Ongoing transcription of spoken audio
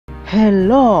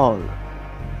Hello,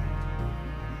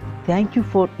 thank you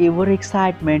for your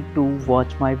excitement to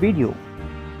watch my video.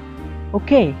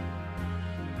 Okay,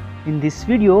 in this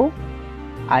video,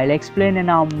 I'll explain an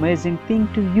amazing thing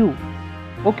to you.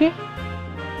 Okay,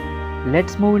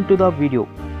 let's move into the video.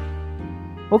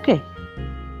 Okay,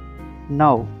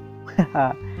 now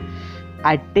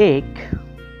I take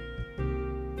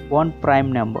one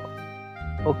prime number.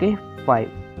 Okay, 5.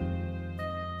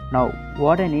 Now,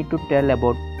 what I need to tell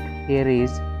about here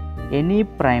is any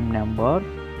prime number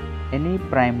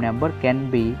can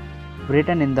be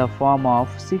written in the form of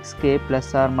 6k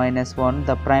plus or minus 1.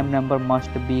 The prime number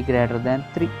must be greater than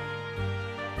 3.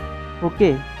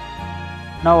 Okay,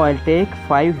 now I'll take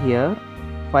 5 here.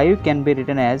 5 can be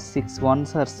written as 6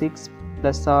 ones are 6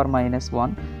 plus or minus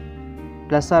 1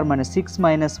 plus or minus 6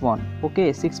 minus 1.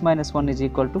 Okay, 6 minus 1 is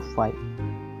equal to 5.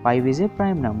 5 is a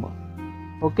prime number.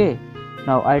 Okay,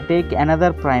 now I take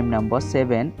another prime number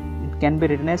 7. It can be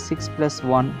written as 6 plus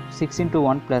 1, 6 into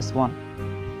 1 plus 1.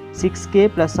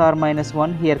 6k plus or minus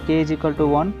 1, here k is equal to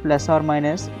 1, plus or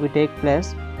minus we take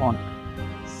plus 1.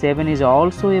 7 is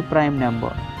also a prime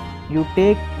number. You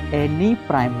take any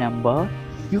prime number,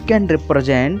 you can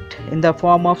represent in the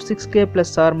form of 6k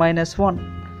plus or minus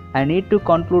 1. I need to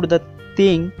conclude the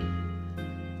thing.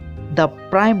 The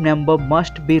prime number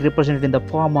must be represented in the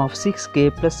form of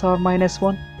 6k plus or minus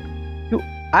 1.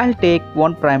 I'll take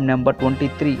one prime number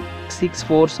 23. 6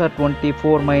 4s are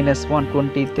 24 minus 1,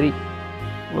 23.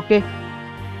 Okay,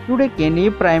 you take any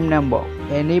prime number.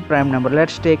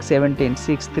 Let's take 17.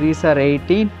 6 3s are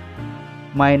 18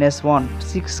 minus 1,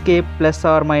 6k plus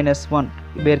or minus 1,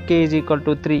 where k is equal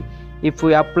to 3. If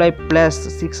we apply plus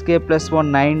 6k plus 1,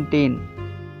 19.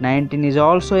 19 is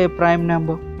also a prime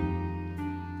number.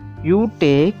 You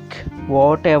take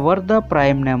whatever the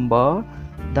prime number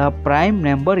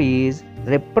is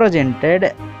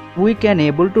represented, we can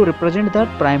able to represent that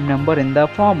prime number in the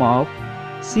form of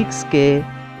 6k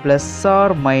plus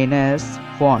or minus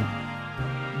 1.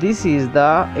 This is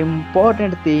the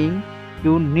important thing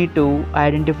you need to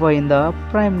identify in the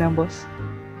prime numbers.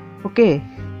 Okay,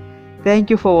 thank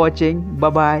you for watching. Bye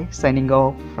bye. Signing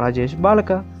off, Rajesh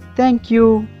Balaka. Thank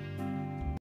you.